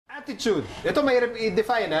Attitude. Ito mahirap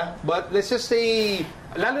i-define, but let's just say,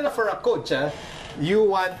 lalo na for a coach, you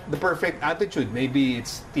want the perfect attitude. Maybe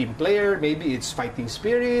it's team player, maybe it's fighting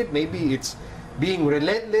spirit, maybe it's being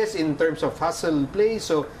relentless in terms of hustle play.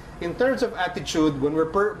 So, in terms of attitude, when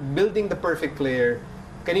we're building the perfect player,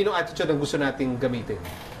 kanino attitude ang gusto nating gamitin?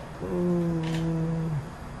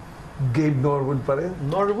 Gabe Norwood pa rin.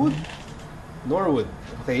 Norwood? Norwood.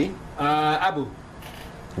 Okay. Abu?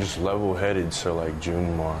 Just level-headed, so like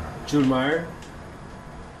Junmar. Junmar?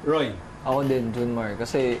 Roy? Ako din, Junmar.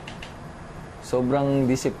 Kasi sobrang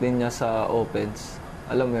discipline niya sa offense.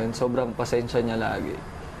 Alam mo yun, sobrang pasensya niya lagi.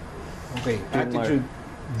 Okay. Junmar. Attitude.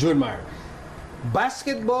 Junmar.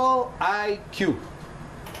 Basketball IQ.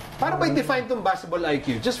 Paano ba i-define itong basketball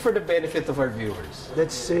IQ? Just for the benefit of our viewers.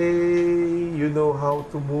 Let's say you know how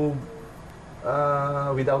to move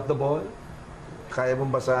without the ball. Kaya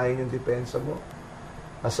mong basahin yung depensa mo.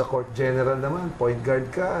 As a court general naman, point guard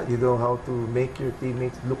ka, you know how to make your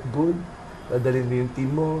teammates look good. Dadalhin mo yung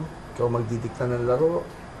team mo, ikaw magdidikta ng laro.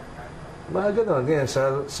 Mga ganon. Ganyan.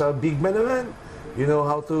 Sa big man naman, you know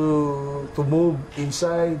how to move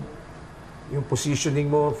inside. Yung positioning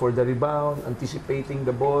mo for the rebound, anticipating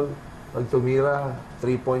the ball, pag tumira,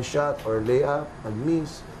 3-point shot or layup,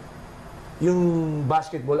 mag-miss. Yung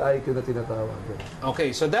basketball IQ na tinatawag. Okay,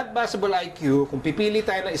 so that basketball IQ, kung pipili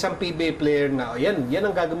tayo ng isang PBA player na, yan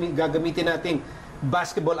ang gagamitin nating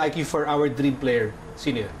basketball IQ for our dream player.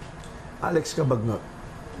 Sino yan? Alex Cabagnot.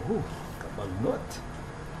 Cabagnot.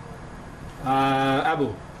 Abu?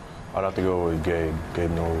 I'd have to go with Gabe.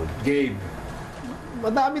 Gabe Norwood. Gabe.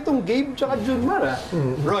 Madami tong Gabe tsaka Junmar,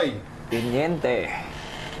 Roy? Tiniente.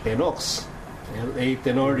 Tenox. L.A.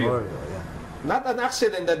 Tenorio. Yeah. Not an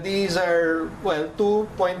accident that these are, well, two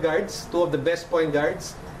point guards, two of the best point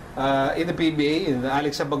guards in the PBA, in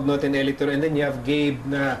Alex Cabagnot and Elitor, and then you have Gabe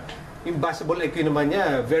na yung basketball IQ naman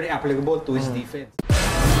niya, very applicable to his defense.